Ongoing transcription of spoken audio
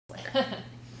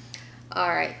All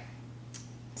right.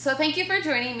 So thank you for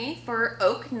joining me for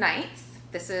Oak Nights.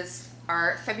 This is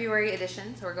our February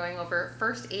edition, so we're going over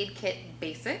first aid kit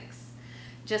basics.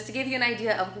 Just to give you an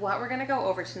idea of what we're going to go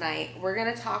over tonight, we're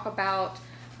going to talk about,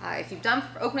 if you've done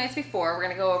Oak Nights before, we're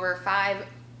going to go over 5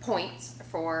 points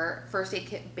for first aid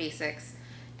kit basics.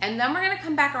 And then we're going to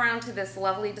come back around to this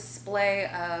lovely display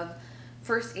of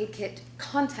first aid kit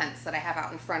contents that I have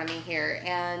out in front of me here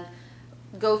and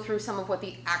go through some of what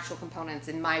the actual components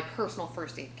in my personal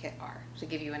first aid kit are to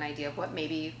give you an idea of what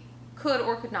maybe could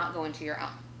or could not go into your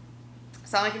own.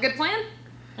 Sound like a good plan?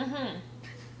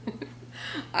 Mm-hmm.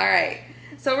 All right.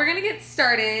 So we're going to get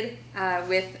started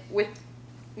with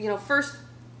first,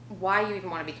 why you even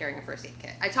want to be carrying a first aid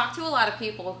kit. I talk to a lot of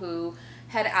people who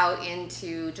head out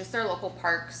into just their local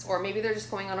parks, or maybe they're just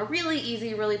going on a really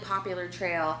easy, really popular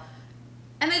trail,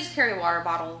 and they just carry a water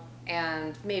bottle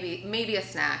and maybe a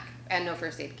snack and no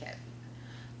first aid kit.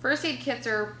 First aid kits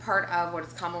are part of what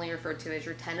is commonly referred to as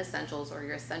your 10 essentials or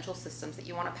your essential systems that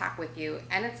you want to pack with you.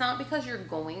 And it's not because you're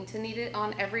going to need it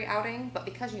on every outing, but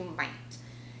because you might.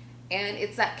 And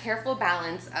it's that careful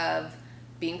balance of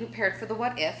being prepared for the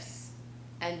what ifs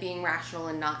and being rational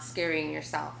and not scaring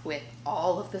yourself with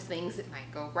all of the things that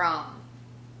might go wrong.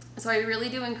 So I really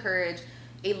do encourage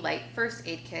a light first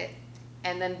aid kit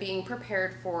and then being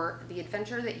prepared for the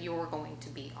adventure that you're going to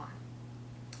be on.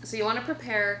 So you want to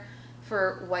prepare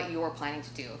for what you're planning to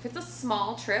do. If it's a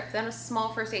small trip, then a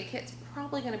small first aid kit's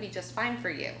probably going to be just fine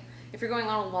for you. If you're going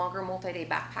on a longer multi-day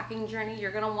backpacking journey,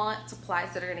 you're going to want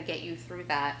supplies that are going to get you through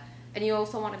that. And you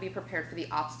also want to be prepared for the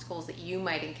obstacles that you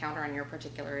might encounter on your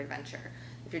particular adventure.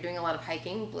 If you're doing a lot of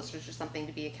hiking, blisters are something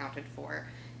to be accounted for.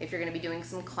 If you're going to be doing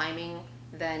some climbing,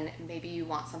 then maybe you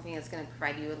want something that's going to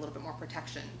provide you a little bit more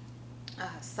protection.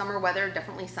 Summer weather,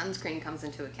 definitely sunscreen comes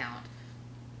into account.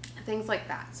 Things like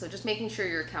that. So just making sure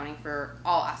you're accounting for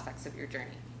all aspects of your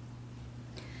journey.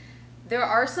 There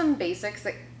are some basics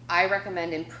that I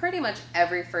recommend in pretty much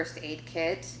every first aid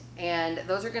kit, and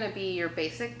those are going to be your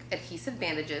basic adhesive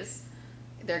bandages.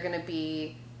 They're going to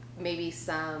be maybe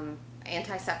some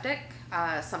antiseptic,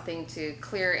 something to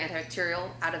clear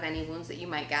antibacterial out of any wounds that you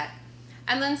might get,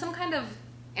 and then some kind of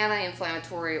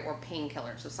anti-inflammatory or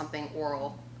painkiller, so something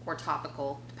oral or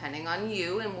topical, depending on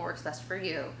you and what works best for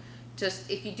you.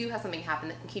 Just if you do have something happen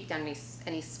that can keep down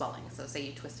any swelling, so say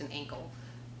you twist an ankle,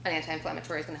 an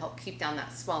anti-inflammatory is going to help keep down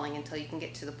that swelling until you can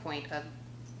get to the point of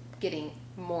getting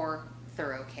more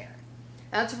thorough care.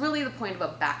 And that's really the point of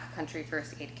a backcountry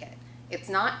first aid kit. It's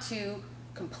not to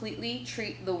completely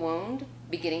treat the wound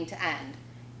beginning to end.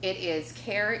 It is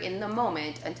care in the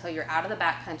moment until you're out of the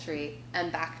backcountry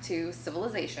and back to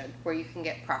civilization where you can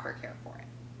get proper care for it.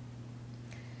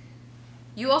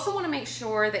 You also want to make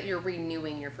sure that you're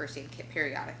renewing your first aid kit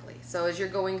periodically. So as you're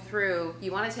going through, you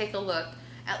want to take a look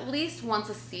at least once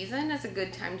a season is a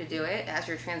good time to do it. As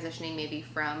you're transitioning maybe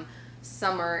from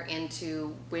summer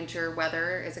into winter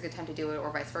weather is a good time to do it,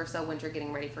 or vice versa, winter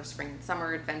getting ready for spring and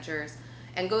summer adventures.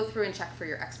 And go through and check for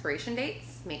your expiration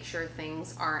dates. Make sure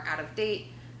things aren't out of date.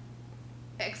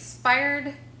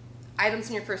 Expired items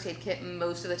in your first aid kit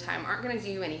most of the time aren't going to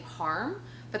do you any harm,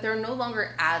 but they're no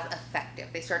longer as effective.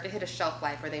 They start to hit a shelf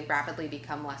life where they rapidly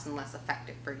become less and less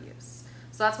effective for use.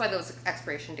 So that's why those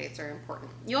expiration dates are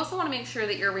important. You also want to make sure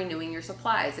that you're renewing your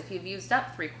supplies. If you've used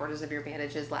up 3/4 of your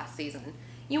bandages last season,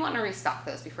 you want to restock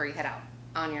those before you head out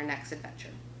on your next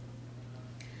adventure.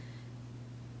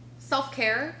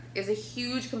 Self-care is a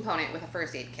huge component with a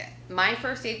first aid kit. My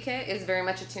first aid kit is very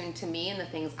much attuned to me and the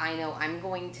things I know I'm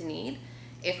going to need.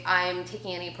 If I'm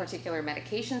taking any particular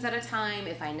medications at a time,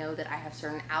 if I know that I have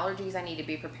certain allergies I need to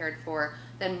be prepared for,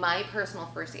 then my personal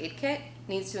first aid kit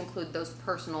needs to include those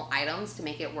personal items to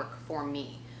make it work for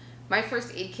me. My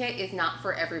first aid kit is not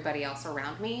for everybody else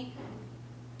around me,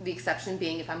 the exception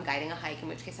being if I'm guiding a hike, in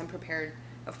which case I'm prepared,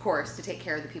 of course, to take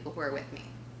care of the people who are with me.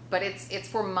 But it's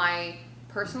for my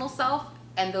personal self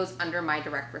and those under my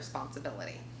direct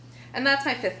responsibility. And that's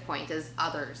my 5th point, is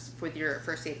others with your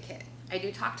first aid kit. I do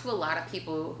talk to a lot of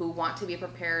people who want to be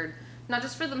prepared, not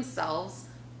just for themselves,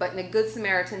 but in a good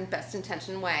Samaritan, best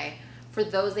intention way, for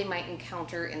those they might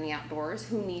encounter in the outdoors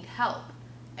who need help.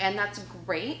 And that's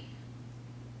great,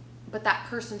 but that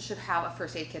person should have a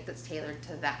first aid kit that's tailored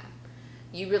to them.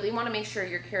 You really want to make sure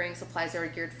you're carrying supplies that are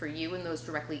geared for you and those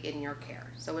directly in your care.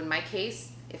 So in my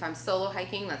case, if I'm solo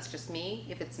hiking, that's just me.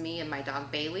 If it's me and my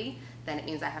dog Bailey, then it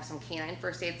means I have some canine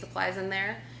first aid supplies in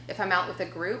there. If I'm out with a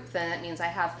group, then it means I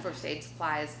have first aid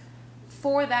supplies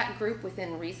for that group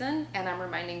within reason, and I'm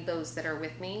reminding those that are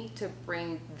with me to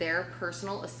bring their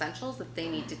personal essentials that they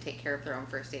need to take care of their own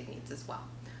first aid needs as well.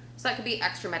 So that could be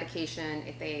extra medication.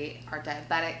 If they are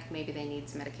diabetic, maybe they need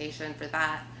some medication for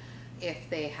that. if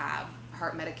they have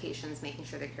heart medications, making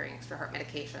sure they're carrying extra heart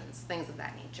medications, things of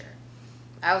that nature.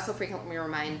 I also frequently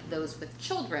remind those with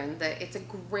children that it's a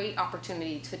great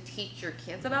opportunity to teach your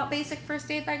kids about basic first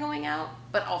aid by going out,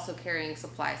 but also carrying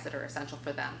supplies that are essential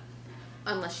for them.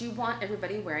 Unless you want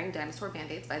everybody wearing dinosaur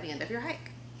Band-Aids by the end of your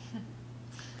hike.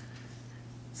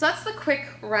 So that's the quick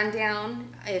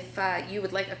rundown. If you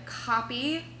would like a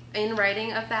copy in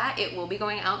writing of that, it will be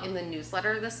going out in the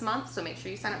newsletter this month, so make sure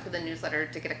you sign up for the newsletter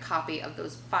to get a copy of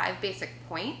those 5 basic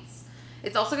points.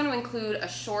 It's also going to include a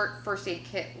short first aid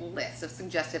kit list of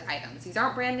suggested items. These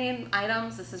aren't brand name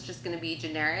items, this is just going to be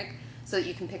generic so that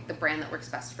you can pick the brand that works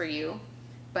best for you,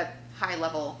 but high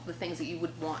level, the things that you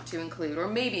would want to include or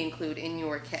maybe include in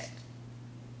your kit.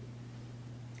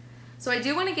 So I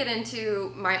do want to get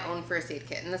into my own first aid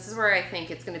kit, and this is where I think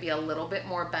it's going to be a little bit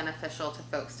more beneficial to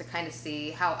folks to kind of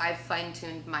see how I've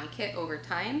fine-tuned my kit over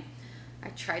time. I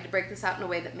tried to break this out in a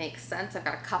way that makes sense. I've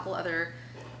got a couple other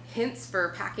hints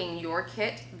for packing your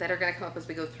kit that are going to come up as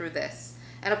we go through this.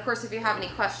 And of course, if you have any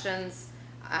questions,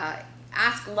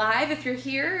 ask live if you're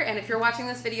here, and if you're watching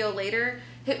this video later,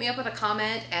 hit me up with a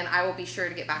comment and I will be sure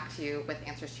to get back to you with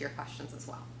answers to your questions as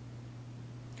well.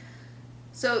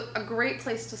 So a great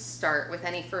place to start with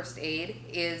any first aid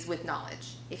is with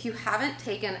knowledge. If you haven't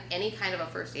taken any kind of a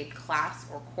first aid class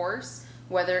or course,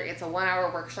 whether it's a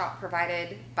 1-hour workshop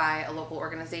provided by a local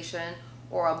organization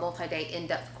or a multi-day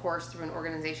in-depth course through an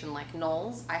organization like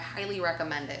Knowles, I highly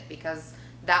recommend it because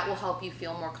that will help you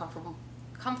feel more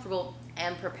comfortable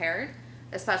and prepared,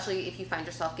 especially if you find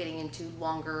yourself getting into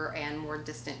longer and more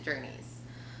distant journeys.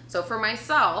 So for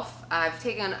myself, I've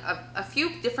taken a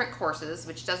few different courses,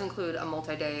 which does include a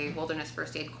multi-day wilderness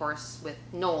first aid course with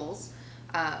Knowles.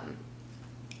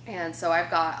 And so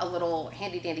I've got a little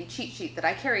handy-dandy cheat sheet that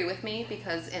I carry with me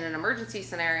because in an emergency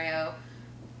scenario,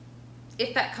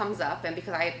 if that comes up, and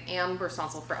because I am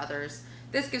responsible for others,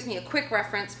 this gives me a quick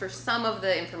reference for some of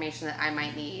the information that I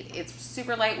might need. It's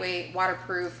super lightweight,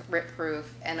 waterproof,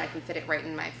 rip-proof, and I can fit it right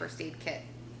in my first aid kit.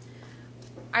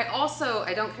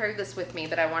 I don't carry this with me,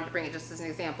 but I wanted to bring it just as an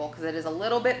example because it is a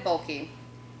little bit bulky.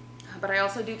 But I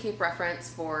also do keep reference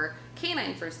for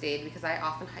canine first aid because I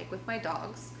often hike with my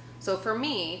dogs. So for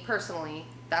me, personally,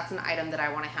 that's an item that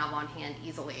I want to have on hand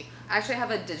easily. I actually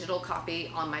have a digital copy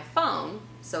on my phone,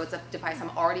 so it's a device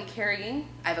I'm already carrying.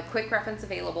 I have a quick reference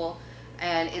available,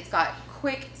 and it's got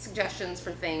quick suggestions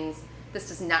for things. This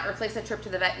does not replace a trip to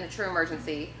the vet in a true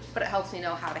emergency, but it helps me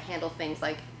know how to handle things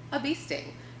like a bee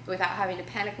sting without having to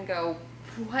panic and go,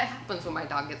 what happens when my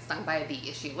dog gets stung by a bee?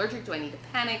 Is she allergic? Do I need to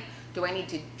panic? Do I need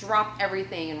to drop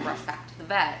everything and rush back to the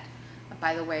vet?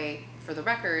 By the way, for the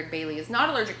record, Bailey is not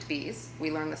allergic to bees. We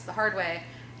learned this the hard way.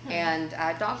 And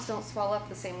dogs don't swell up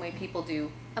the same way people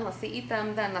do unless they eat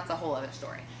them, then that's a whole other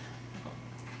story.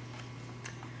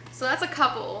 So that's a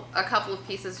couple of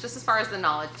pieces just as far as the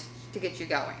knowledge to get you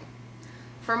going.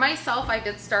 For myself, I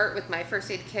did start with my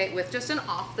first aid kit with just an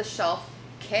off-the-shelf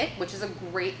kit, which is a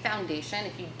great foundation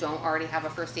if you don't already have a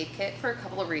first aid kit for a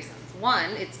couple of reasons. One,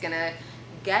 it's gonna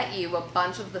get you a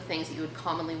bunch of the things that you would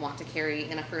commonly want to carry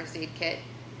in a first aid kit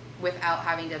without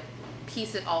having to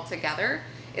piece it all together.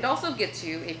 It also gets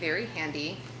you a very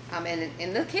handy, and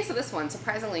in the case of this one,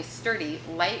 surprisingly sturdy,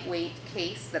 lightweight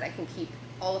case that I can keep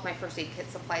all of my first aid kit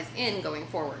supplies in going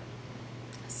forward.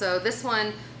 So this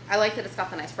one, I like that it's got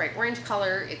the nice bright orange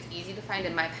color. It's easy to find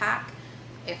in my pack.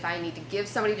 If I need to give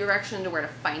somebody direction to where to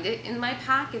find it in my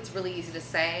pack, it's really easy to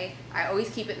say. I always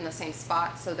keep it in the same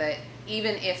spot so that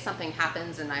even if something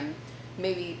happens and I'm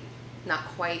maybe not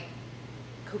quite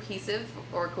cohesive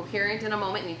or coherent in a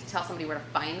moment and need to tell somebody where to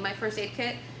find my first aid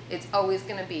kit, it's always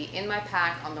going to be in my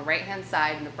pack on the right hand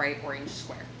side in the bright orange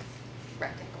square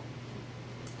rectangle.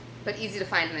 But easy to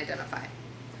find and identify.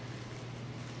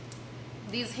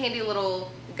 These handy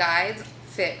little guides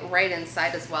fit right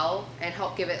inside as well and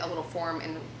help give it a little form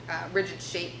and rigid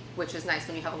shape, which is nice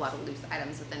when you have a lot of loose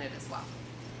items within it as well.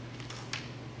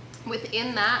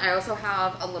 Within that, I also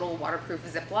have a little waterproof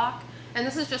Ziploc, and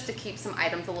this is just to keep some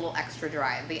items a little extra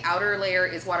dry. The outer layer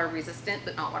is water resistant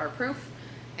but not waterproof,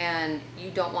 and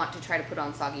you don't want to try to put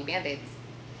on soggy Band-Aids.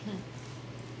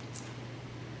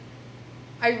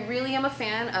 I really am a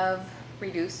fan of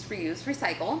reduce, reuse,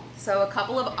 recycle. So a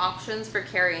couple of options for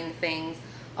carrying things.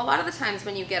 A lot of the times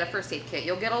when you get a first aid kit,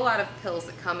 you'll get a lot of pills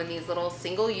that come in these little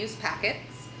single-use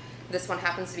packets. This one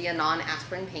happens to be a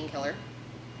non-aspirin painkiller.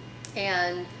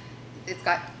 And it's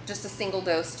got just a single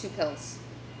dose, 2 pills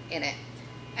in it.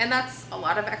 And that's a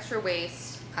lot of extra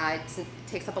waste. It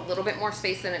takes up a little bit more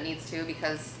space than it needs to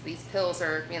because these pills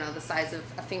are, you know, the size of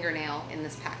a fingernail in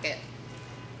this packet.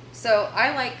 So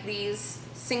I like these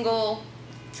single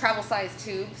travel size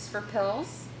tubes for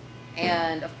pills.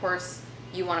 And of course,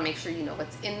 you want to make sure you know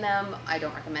what's in them. I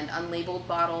don't recommend unlabeled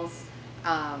bottles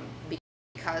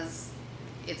because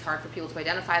it's hard for people to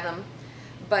identify them.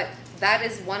 But that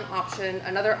is one option.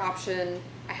 Another option,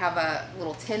 I have a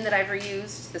little tin that I've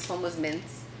reused. This one was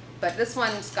mints, but this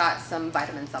one's got some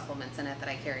vitamin supplements in it that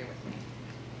I carry with me.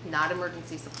 Not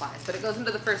emergency supplies, but it goes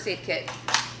into the first aid kit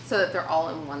so that they're all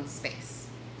in one space.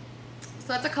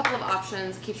 So that's a couple of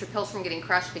options. It keeps your pills from getting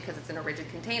crushed because it's in a rigid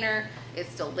container. It's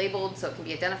still labeled so it can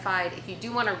be identified. If you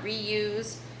do want to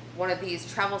reuse one of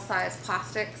these travel size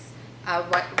plastics,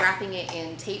 wrapping it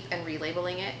in tape and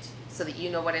relabeling it so that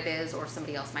you know what it is, or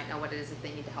somebody else might know what it is if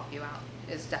they need to help you out,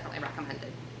 is definitely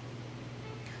recommended.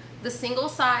 The single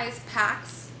size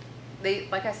packs,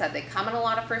 like I said, they come in a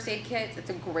lot of first aid kits. It's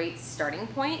a great starting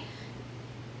point.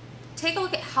 Take a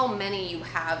look at how many you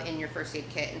have in your first aid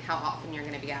kit and how often you're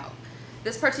going to be out.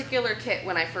 This particular kit,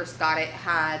 when I first got it,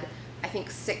 had I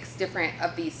think 6 different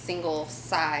of these single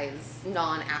size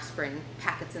non-aspirin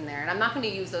packets in there. And I'm not going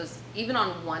to use those even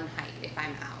on one hike if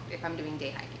I'm out, if I'm doing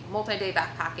day hiking. Multi-day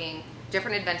backpacking,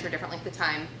 different adventure, different length of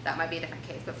time, that might be a different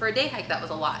case. But for a day hike, that was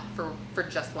a lot for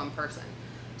just one person.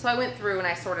 So I went through and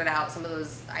I sorted out some of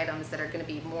those items that are going to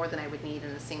be more than I would need in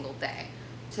a single day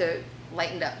to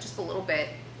lighten it up just a little bit.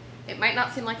 It might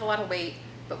not seem like a lot of weight,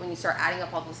 but when you start adding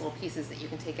up all those little pieces that you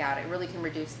can take out, it really can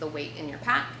reduce the weight in your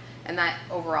pack, and that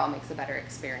overall makes a better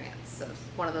experience. So it's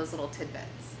one of those little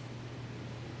tidbits.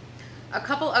 A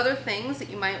couple other things that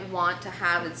you might want to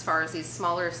have as far as these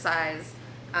smaller size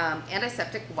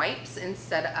antiseptic wipes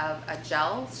instead of a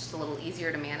gel. It's just a little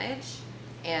easier to manage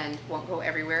and won't go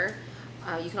everywhere.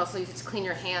 You can also use it to clean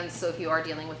your hands, so if you are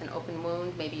dealing with an open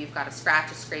wound, maybe you've got a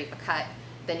scratch, a scrape, a cut,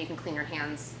 then you can clean your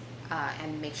hands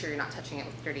and make sure you're not touching it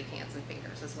with dirty hands and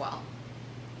fingers as well.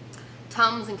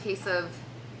 Tums in case of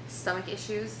stomach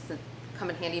issues that come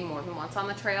in handy more than once on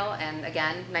the trail, and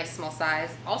again, nice small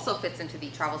size. Also fits into the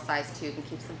travel size tube and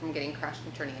keeps them from getting crushed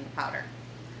and turning into powder.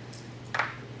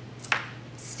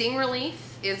 Sting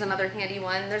relief is another handy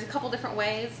one. There's a couple different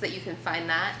ways that you can find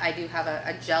that. I do have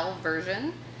a gel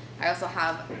version. I also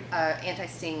have an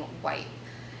anti-sting wipe.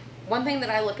 One thing that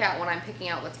I look at when I'm picking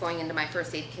out what's going into my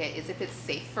first aid kit is if it's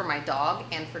safe for my dog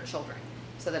and for children,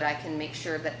 so that I can make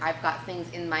sure that I've got things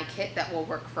in my kit that will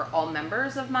work for all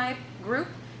members of my group,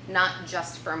 not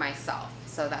just for myself.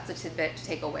 So that's a tidbit to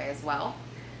take away as well.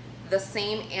 The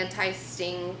same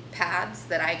anti-sting pads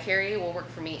that I carry will work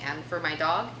for me and for my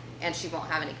dog, and she won't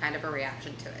have any kind of a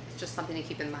reaction to it. It's just something to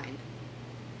keep in mind.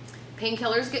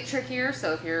 Painkillers get trickier,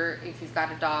 so if you've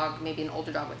got a dog, maybe an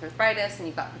older dog with arthritis, and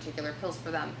you've got particular pills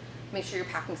for them, make sure you're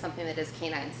packing something that is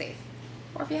canine safe.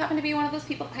 Or if you happen to be one of those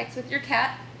people that hikes with your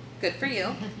cat, good for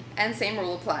you. And same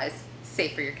rule applies,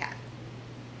 safe for your cat.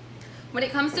 When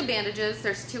it comes to bandages,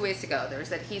 there's 2 ways to go.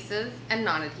 There's adhesive and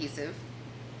non-adhesive,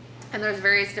 and there's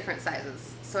various different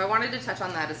sizes. So I wanted to touch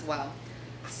on that as well.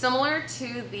 Similar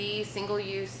to the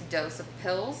single-use dose of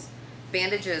pills,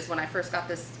 bandages, when I first got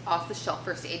this off-the-shelf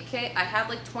first aid kit, I had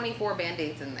like 24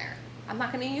 Band-Aids in there. I'm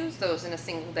not going to use those in a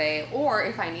single day, or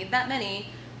if I need that many,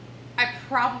 I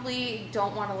probably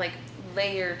don't want to like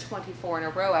layer 24 in a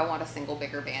row. I want a single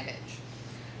bigger bandage.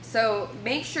 So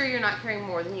make sure you're not carrying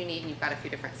more than you need and you've got a few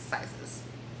different sizes.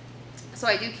 So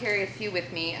I do carry a few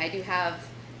with me. I do have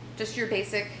just your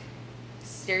basic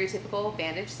stereotypical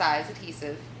bandage size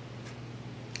adhesive.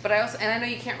 But I also, and I know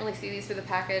you can't really see these through the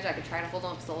package. I could try to hold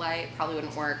them up to the light, probably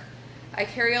wouldn't work. I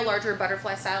carry a larger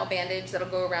butterfly style bandage that'll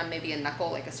go around maybe a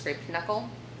knuckle, like a scraped knuckle.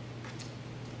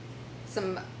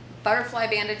 Some butterfly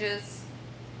bandages,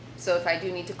 so if I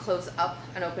do need to close up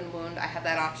an open wound, I have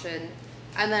that option.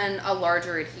 And then a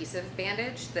larger adhesive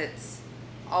bandage that's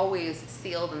always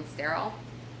sealed and sterile.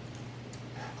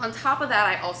 On top of that,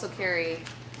 I also carry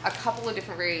a couple of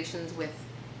different variations with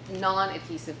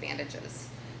non-adhesive bandages.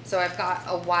 So I've got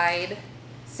a wide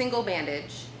single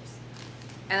bandage,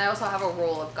 and I also have a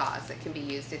roll of gauze that can be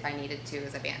used if I needed to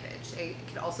as a bandage. It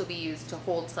could also be used to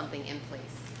hold something in place.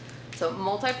 So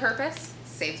multi-purpose,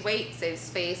 saves weight, saves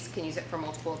space, can use it for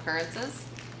multiple occurrences.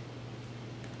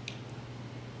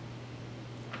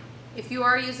 If you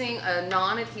are using a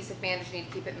non-adhesive bandage, you need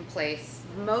to keep it in place.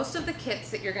 Most of the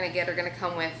kits that you're going to get are going to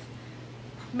come with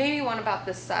maybe one about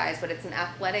this size, but it's an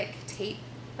athletic tape,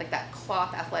 like that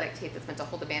cloth athletic tape that's meant to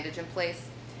hold the bandage in place.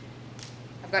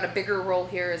 I've got a bigger roll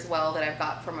here as well that I've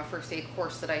got from a first aid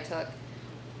course that I took.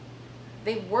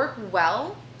 They work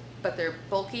well, but they're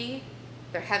bulky,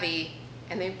 they're heavy,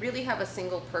 and they really have a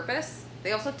single purpose.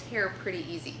 They also tear pretty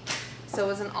easy. So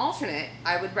as an alternate,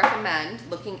 I would recommend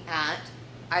looking at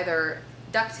either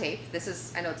duct tape. This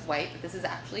is, I know it's white, but this is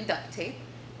actually duct tape.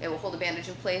 It will hold a bandage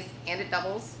in place, and it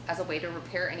doubles as a way to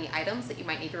repair any items that you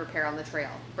might need to repair on the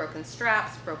trail. Broken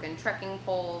straps, broken trekking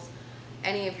poles,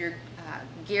 any of your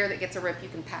gear that gets a rip, you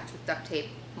can patch with duct tape.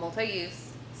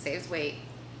 Multi-use, saves weight,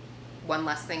 one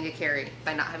less thing to carry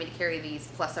by not having to carry these,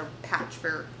 plus a patch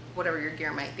for whatever your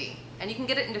gear might be. And you can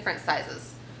get it in different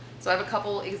sizes. So I have a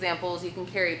couple examples. You can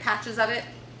carry patches of it,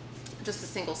 just a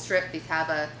single strip. These have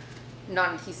a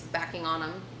non-adhesive backing on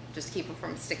them, just to keep them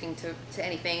from sticking to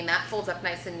anything. That folds up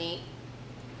nice and neat.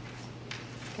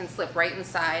 Can slip right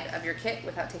inside of your kit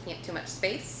without taking up too much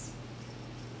space.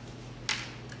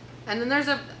 And then there's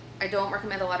I don't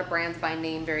recommend a lot of brands by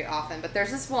name very often, but there's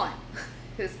this one.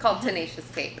 It's called Tenacious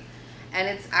Tape. And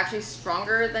it's actually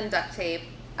stronger than duct tape.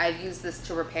 I've used this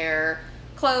to repair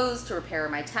clothes, to repair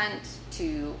my tent,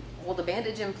 to hold a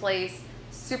bandage in place.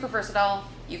 Super versatile.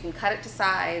 You can cut it to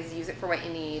size, use it for what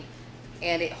you need,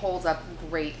 and it holds up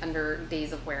great under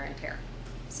days of wear and tear.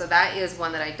 So that is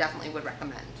one that I definitely would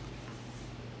recommend.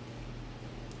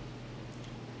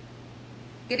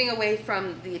 Getting away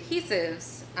from the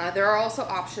adhesives, there are also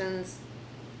options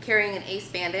carrying an ACE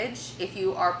bandage. If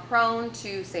you are prone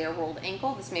to, say, a rolled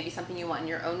ankle, this may be something you want in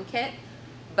your own kit.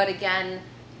 But again,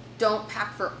 don't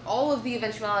pack for all of the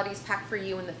eventualities, pack for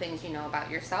you and the things you know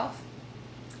about yourself.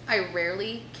 I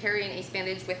rarely carry an ACE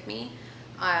bandage with me.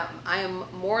 I am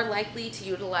more likely to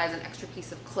utilize an extra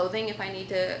piece of clothing if I need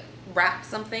to wrap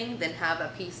something than have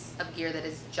a piece of gear that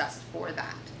is just for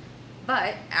that.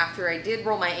 But after I did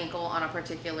roll my ankle on a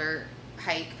particular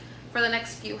hike, for the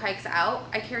next few hikes out,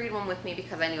 I carried one with me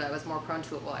because I knew I was more prone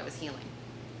to it while I was healing.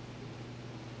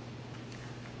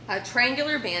 A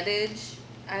triangular bandage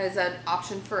is an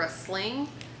option for a sling,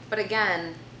 but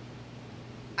again,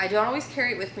 I don't always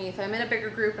carry it with me. If I'm in a bigger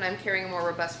group and I'm carrying a more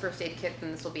robust first aid kit,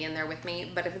 then this will be in there with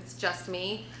me. But if it's just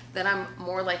me, then I'm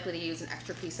more likely to use an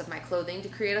extra piece of my clothing to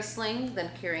create a sling than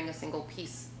carrying a single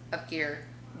piece of gear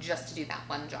just to do that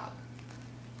one job.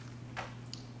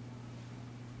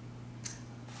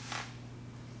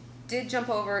 Did jump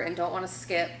over and don't want to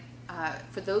skip.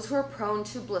 For those who are prone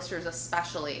to blisters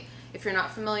especially, if you're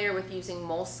not familiar with using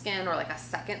moleskin or like a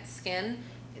second skin,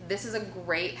 this is a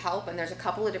great help, and there's a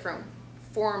couple of different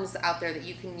forms out there that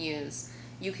you can use.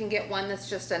 You can get one that's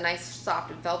just a nice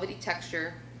soft velvety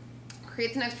texture,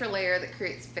 creates an extra layer that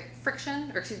creates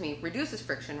friction, or excuse me, reduces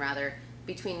friction rather,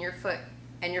 between your foot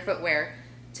and your footwear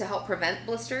to help prevent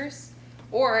blisters.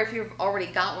 Or if you've already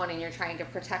got one and you're trying to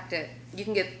protect it, you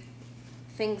can get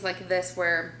things like this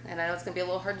where, and I know it's going to be a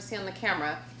little hard to see on the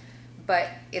camera, but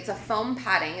it's a foam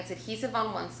padding, it's adhesive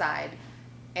on one side,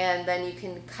 and then you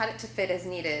can cut it to fit as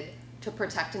needed to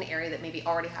protect an area that maybe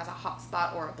already has a hot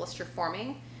spot or a blister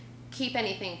forming, keep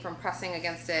anything from pressing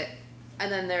against it,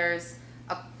 and then there's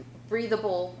a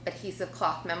breathable adhesive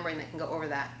cloth membrane that can go over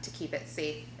that to keep it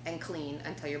safe and clean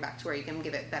until you're back to where you can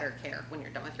give it better care when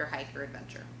you're done with your hike or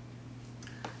adventure.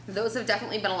 Those have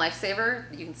definitely been a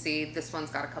lifesaver. You can see this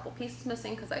one's got a couple pieces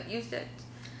missing because I've used it.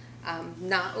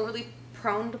 Not overly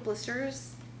prone to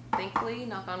blisters, thankfully,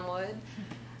 knock on wood,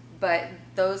 but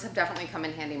those have definitely come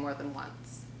in handy more than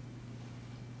once.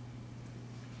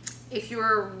 If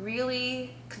you're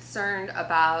really concerned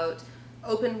about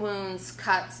open wounds,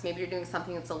 cuts, maybe you're doing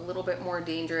something that's a little bit more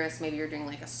dangerous, maybe you're doing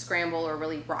like a scramble or a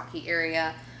really rocky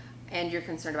area, and you're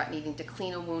concerned about needing to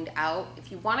clean a wound out,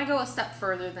 if you want to go a step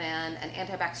further than an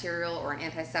antibacterial or an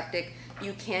antiseptic,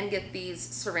 you can get these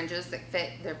syringes that fit,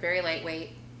 they're very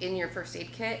lightweight, in your first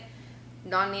aid kit,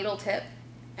 non-needle tip,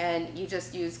 and you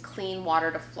just use clean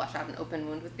water to flush out an open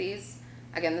wound with these.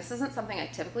 Again, this isn't something I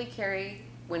typically carry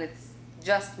when it's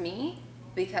just me,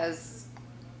 because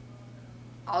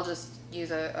I'll just use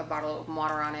a bottle of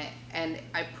water on it and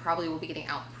I probably will be getting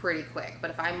out pretty quick. But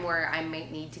if I'm where I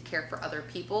might need to care for other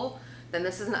people, then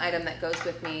this is an item that goes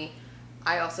with me.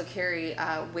 I also carry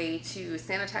a way to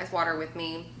sanitize water with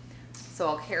me. So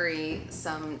I'll carry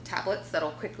some tablets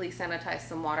that'll quickly sanitize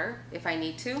some water if I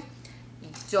need to. You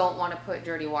don't want to put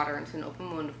dirty water into an open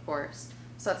wound, of course.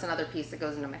 So that's another piece that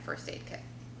goes into my first aid kit.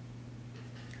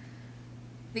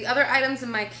 The other items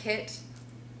in my kit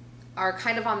are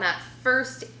kind of on that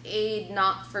first aid,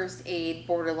 not first aid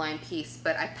borderline piece,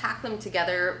 but I pack them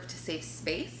together to save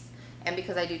space and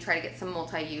because I do try to get some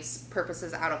multi-use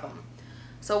purposes out of them.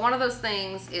 So one of those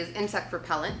things is insect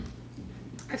repellent.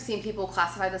 I've seen people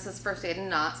classify this as first aid and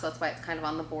not, so that's why it's kind of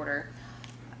on the border.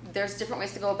 There's different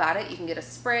ways to go about it. You can get a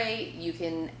spray, you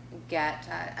can get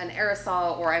an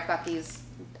aerosol, or I've got these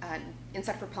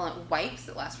insect repellent wipes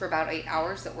that last for about 8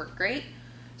 hours that work great.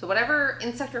 So whatever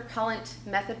insect repellent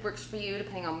method works for you,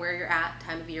 depending on where you're at,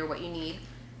 time of year, what you need,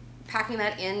 packing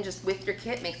that in just with your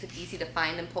kit makes it easy to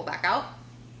find and pull back out.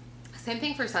 Same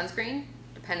thing for sunscreen,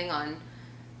 depending on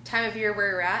time of year where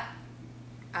you're at,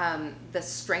 the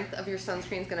strength of your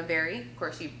sunscreen is going to vary. Of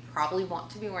course, you probably want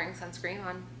to be wearing sunscreen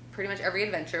on pretty much every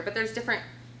adventure, but there's different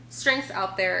strengths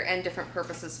out there and different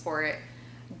purposes for it.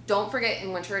 Don't forget,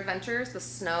 in winter adventures, the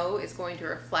snow is going to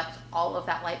reflect all of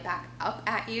that light back up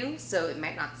at you, so it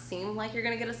might not seem like you're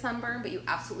going to get a sunburn, but you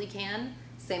absolutely can.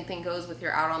 Same thing goes with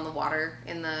you're out on the water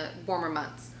in the warmer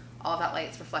months. All of that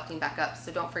light's reflecting back up,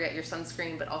 so don't forget your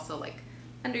sunscreen, but also like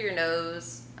under your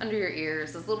nose, under your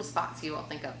ears, those little spots you all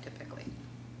think of typically.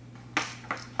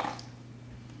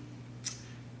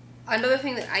 Another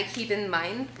thing that I keep in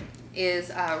mind is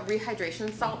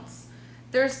rehydration salts.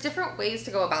 There's different ways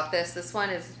to go about this. This one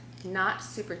is not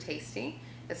super tasty.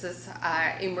 This is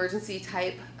emergency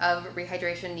type of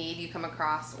rehydration need you come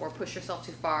across, or push yourself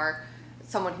too far.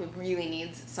 Someone who really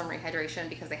needs some rehydration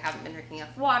because they haven't been drinking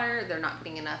enough water, they're not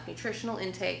getting enough nutritional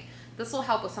intake. This will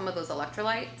help with some of those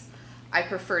electrolytes. I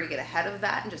prefer to get ahead of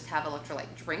that and just have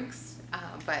electrolyte drinks,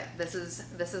 but this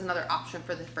is another option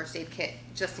for the first aid kit,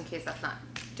 just in case that's not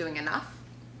doing enough.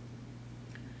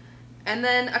 And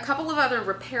then a couple of other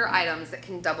repair items that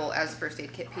can double as first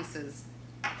aid kit pieces.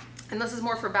 And this is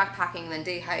more for backpacking than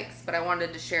day hikes, but I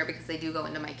wanted to share because they do go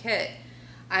into my kit.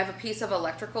 I have a piece of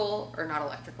elastic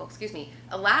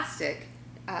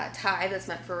tie that's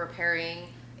meant for repairing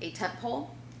a tent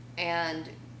pole, and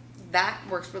that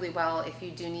works really well if you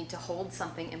do need to hold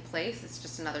something in place. It's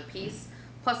just another piece.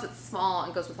 Plus it's small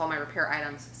and goes with all my repair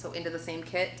items, so into the same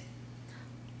kit.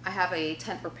 I have a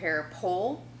tent repair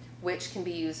pole, which can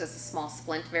be used as a small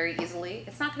splint very easily.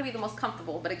 It's not going to be the most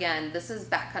comfortable, but again, this is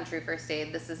backcountry first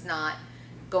aid. This is not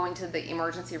going to the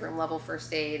emergency room level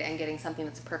first aid and getting something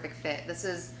that's a perfect fit. This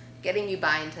is getting you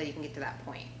by until you can get to that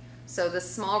point. So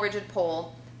this small rigid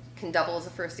pole can double as a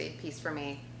first aid piece for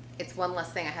me. It's one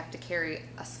less thing I have to carry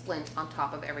a splint on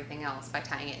top of everything else by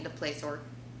tying it into place or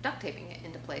duct taping it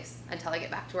into place until I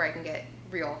get back to where I can get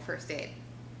real first aid.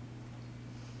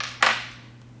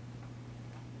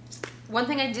 One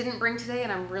thing I didn't bring today,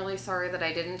 and I'm really sorry that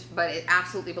I didn't, but it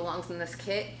absolutely belongs in this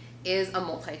kit, is a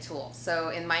multi-tool. So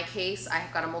in my case,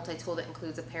 I've got a multi-tool that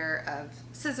includes a pair of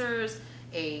scissors,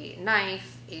 a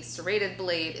knife, a serrated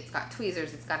blade, it's got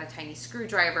tweezers, it's got a tiny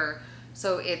screwdriver.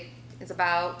 So it is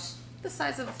about the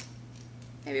size of,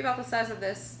 maybe about the size of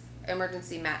this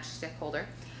emergency matchstick holder,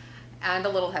 and a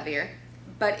little heavier.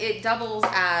 But it doubles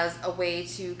as a way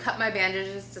to cut my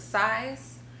bandages to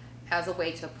size, as a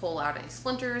way to pull out any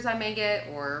splinters I may get,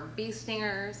 or bee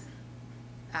stingers,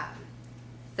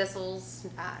 thistles,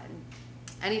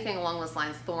 anything along those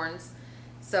lines, thorns.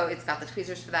 So it's got the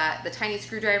tweezers for that. The tiny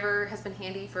screwdriver has been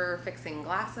handy for fixing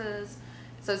glasses.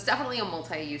 So it's definitely a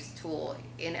multi-use tool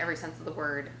in every sense of the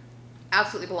word.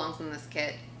 Absolutely belongs in this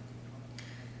kit.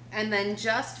 And then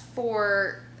just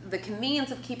for the convenience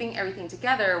of keeping everything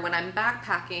together, when I'm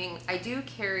backpacking, I do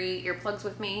carry earplugs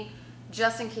with me,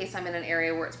 just in case I'm in an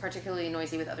area where it's particularly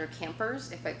noisy with other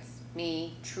campers. If it's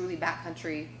me truly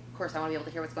backcountry, of course I want to be able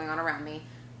to hear what's going on around me.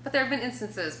 But there have been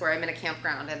instances where I'm in a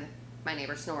campground and my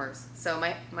neighbor snores. So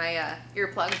my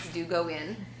earplugs do go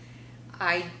in.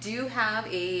 I do have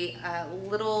a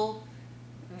little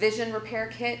vision repair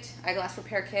kit, eyeglass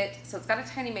repair kit. So it's got a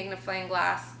tiny magnifying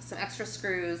glass, some extra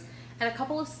screws, and a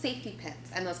couple of safety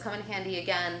pins. And those come in handy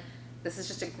again. This is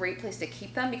just a great place to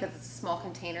keep them because it's a small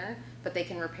container, but they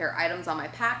can repair items on my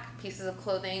pack, pieces of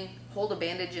clothing, hold a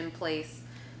bandage in place.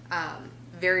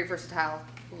 Very versatile,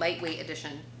 lightweight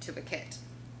addition to the kit.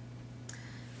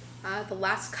 The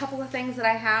last couple of things that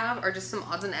I have are just some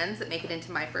odds and ends that make it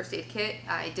into my first aid kit.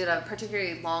 I did a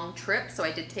particularly long trip, so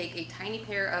I did take a tiny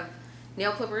pair of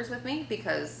nail clippers with me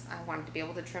because I wanted to be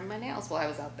able to trim my nails while I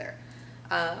was out there.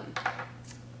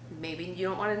 Maybe you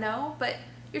don't want to know, but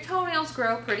your toenails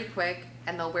grow pretty quick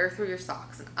and they'll wear through your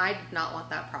socks, and I did not want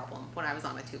that problem when I was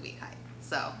on a 2-week hike.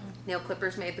 So nail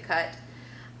clippers made the cut.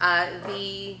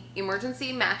 The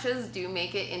emergency matches do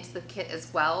make it into the kit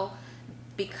as well.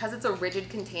 Because it's a rigid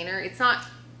container, it's not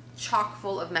chock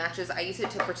full of matches. I use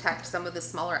it to protect some of the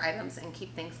smaller items and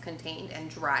keep things contained and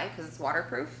dry because it's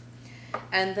waterproof.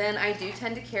 And then I do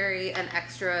tend to carry an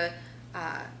extra,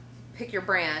 pick your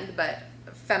brand, but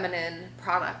feminine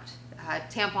product,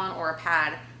 tampon or a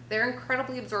pad. They're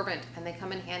incredibly absorbent and they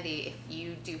come in handy if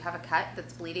you do have a cut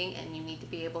that's bleeding and you need to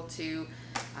be able to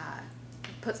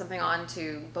put something on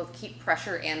to both keep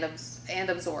pressure and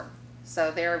absorb.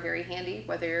 So they're very handy,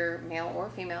 whether you're male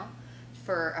or female,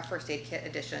 for a first aid kit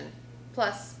addition,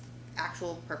 plus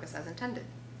actual purpose as intended.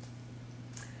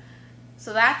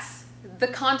 So that's the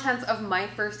contents of my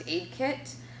first aid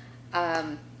kit.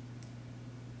 Try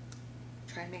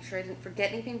to make sure I didn't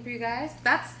forget anything for you guys.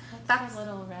 That's a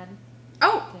little red.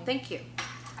 Oh, thank you.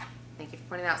 Thank you for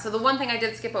pointing that out. So the one thing I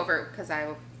did skip over, because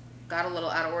I got a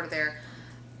little out of order there.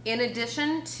 In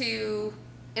addition to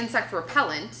insect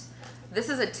repellent, this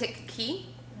is a tick key.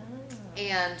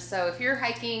 And so if you're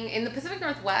hiking in the Pacific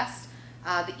Northwest,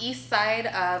 the east side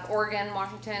of Oregon,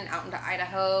 Washington, out into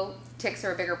Idaho, ticks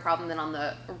are a bigger problem than on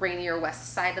the rainier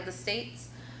west side of the states.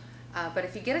 But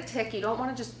if you get a tick, you don't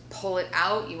want to just pull it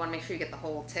out. You want to make sure you get the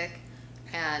whole tick.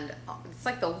 And it's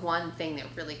like the one thing that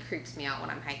really creeps me out when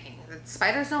I'm hiking.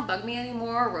 Spiders don't bug me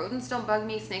anymore, rodents don't bug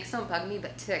me, snakes don't bug me,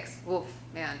 but ticks, woof,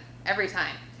 man, every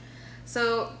time.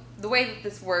 So the way that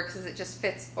this works is it just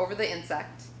fits over the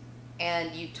insect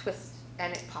and you twist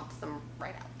and it pops them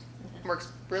right out. It works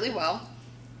really well.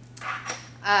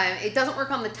 It doesn't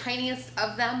work on the tiniest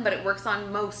of them, but it works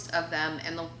on most of them,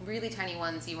 and the really tiny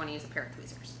ones you want to use a pair of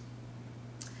tweezers.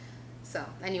 So,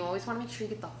 and you always want to make sure you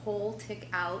get the whole tick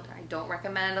out. I don't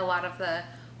recommend a lot of the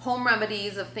home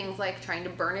remedies of things like trying to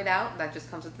burn it out. That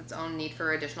just comes with its own need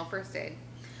for additional first aid.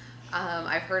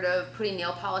 I've heard of putting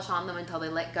nail polish on them until they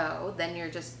let go. Then you're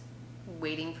just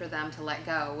waiting for them to let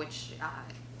go, which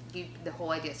the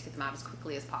whole idea is to get them out as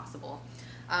quickly as possible.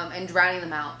 And drowning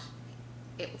them out,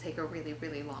 it will take a really,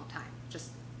 really long time. Just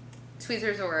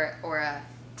tweezers or a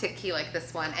tick key like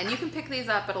this one. And you can pick these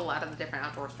up at a lot of the different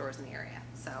outdoor stores in the area.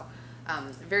 So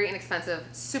very inexpensive,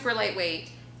 super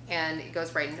lightweight, and it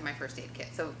goes right into my first aid kit.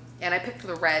 So, and I picked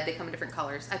the red. They come in different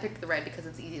colors. I picked the red because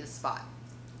it's easy to spot.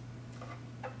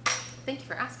 Thank you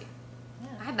for asking.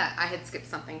 Yeah. I had skipped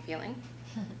something feeling.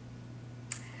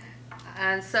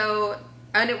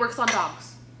 And it works on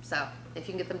dogs. So if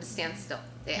you can get them to stand still,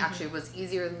 it actually was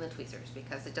easier than the tweezers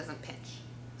because it doesn't pinch.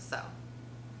 So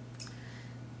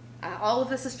all of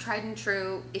this is tried and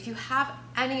true. If you have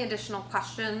any additional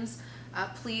questions,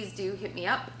 please do hit me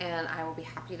up and I will be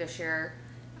happy to share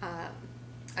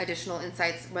additional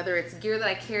insights, whether it's gear that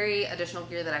I carry, additional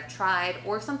gear that I've tried,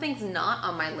 or if something's not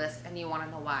on my list and you want to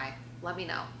know why, let me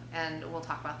know and we'll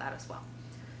talk about that as well.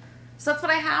 So that's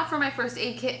what I have for my first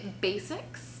aid kit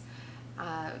basics.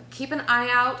 Keep an eye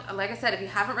out. Like I said, if you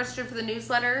haven't registered for the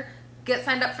newsletter, get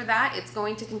signed up for that. It's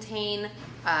going to contain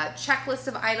a checklist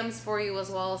of items for you as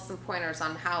well as some pointers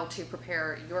on how to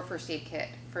prepare your first aid kit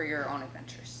for your own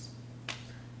adventures.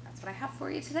 That's what I have for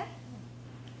you today.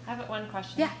 I have one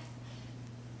question. Yeah.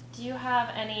 Do you have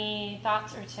any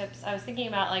thoughts or tips? I was thinking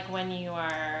about like when you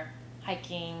are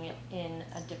hiking in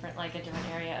a different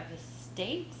area of the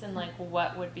States and like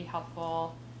what would be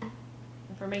helpful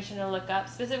information to look up.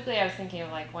 Specifically, I was thinking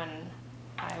of like when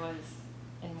I was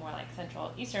in more like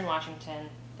central eastern Washington,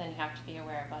 then you have to be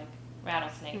aware of like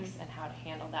rattlesnakes and how to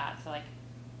handle that. So like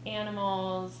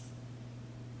animals,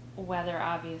 weather,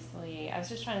 obviously. I was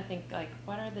just trying to think like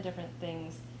what are the different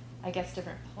things, I guess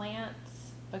different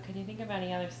plants, but could you think of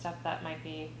any other stuff that might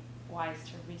be wise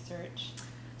to research?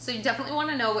 So you definitely want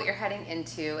to know what you're heading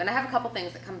into. And I have a couple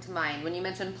things that come to mind. When you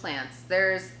mention plants,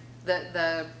 there's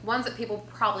the ones that people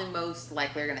probably most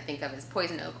likely are going to think of is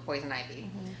poison oak, poison ivy.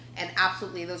 And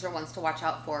absolutely those are ones to watch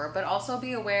out for. But also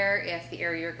be aware if the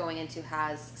area you're going into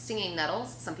has stinging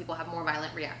nettles. Some people have more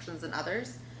violent reactions than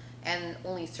others. And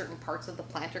only certain parts of the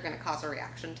plant are going to cause a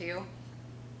reaction to you.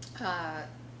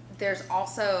 There's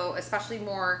also, especially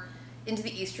more into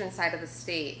the eastern side of the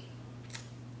state,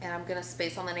 and I'm going to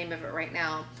space on the name of it right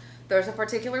now, there's a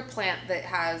particular plant that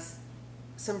has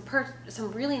some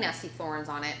really nasty thorns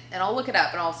on it, and I'll look it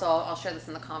up, and also I'll share this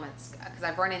in the comments, because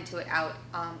I've run into it out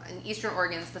in eastern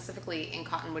Oregon, specifically in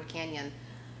Cottonwood Canyon,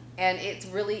 and it's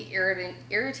really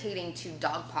irritating to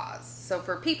dog paws. So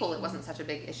for people, it wasn't such a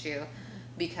big issue,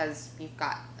 because you've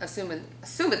got,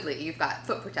 assumedly, you've got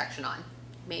foot protection on.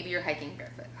 Maybe you're hiking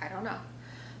barefoot, I don't know.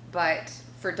 But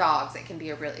for dogs, it can be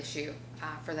a real issue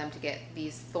for them to get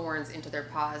these thorns into their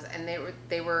paws, and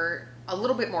they were a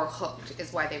little bit more hooked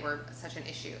is why they were such an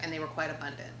issue, and they were quite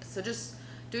abundant. So just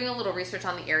doing a little research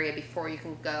on the area before you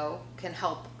can go can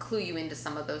help clue you into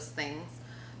some of those things.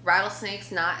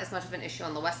 Rattlesnakes, not as much of an issue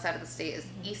on the west side of the state as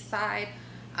the east side.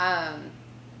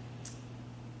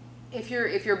 If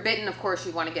you're bitten, of course,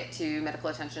 you want to get to medical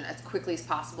attention as quickly as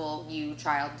possible, you,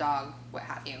 child, dog, what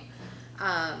have you.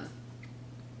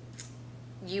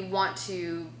 You want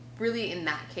to really, in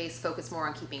that case, focus more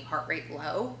on keeping heart rate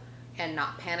low and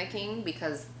not panicking,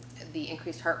 because the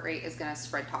increased heart rate is going to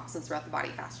spread toxins throughout the body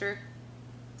faster.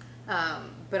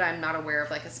 But I'm not aware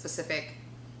of like a specific,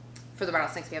 for the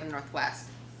rattlesnakes we have in the Northwest,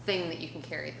 thing that you can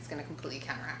carry that's going to completely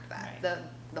counteract that. Right.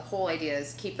 The whole idea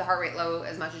is keep the heart rate low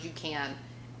as much as you can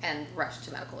and rush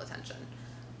to medical attention.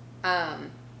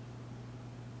 It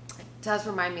does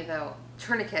remind me though,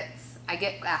 tourniquets. I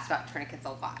get asked about tourniquets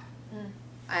a lot.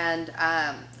 And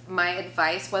my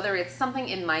advice, whether it's something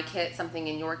in my kit, something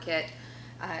in your kit,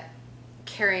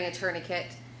 carrying a tourniquet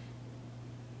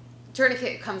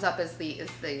tourniquet comes up as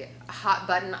the hot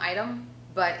button item,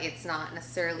 but it's not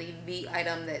necessarily the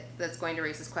item that's going to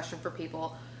raise this question for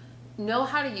people. Know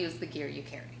how to use the gear you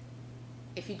carry.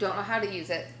 If you don't know how to use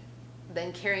it,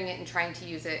 then carrying it and trying to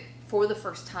use it for the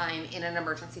first time in an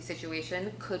emergency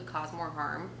situation could cause more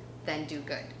harm than do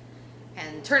good.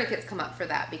 And tourniquets come up for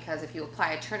that, because if you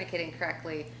apply a tourniquet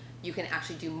incorrectly, you can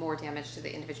actually do more damage to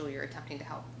the individual you're attempting to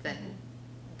help than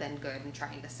good and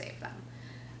trying to save them.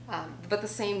 But the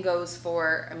same goes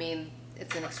for, I mean,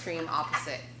 it's an extreme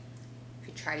opposite. If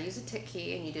you try to use a tick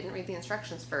key and you didn't read the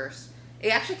instructions first, it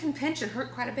actually can pinch and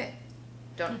hurt quite a bit.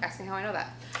 Don't ask me how I know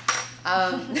that.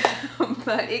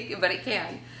 But it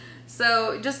can.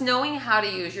 So just knowing how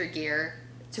to use your gear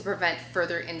to prevent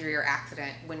further injury or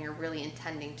accident when you're really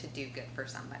intending to do good for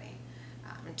somebody.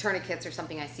 Tourniquets are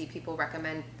something I see people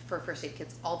recommend for first aid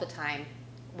kits all the time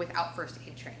without first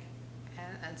aid training.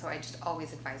 And so I just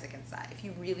always advise against that. If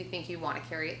you really think you want to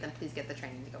carry it, then please get the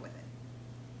training to go with it.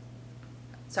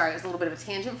 Sorry, it was a little bit of a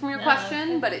tangent from your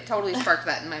question, but it totally sparked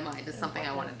that in my mind as something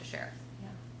I wanted to share. Yeah.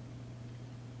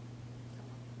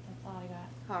 That's all I got.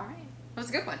 All right. That was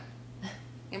a good one.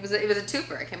 It was a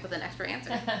twofer. I came up with an extra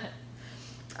answer.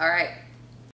 All right.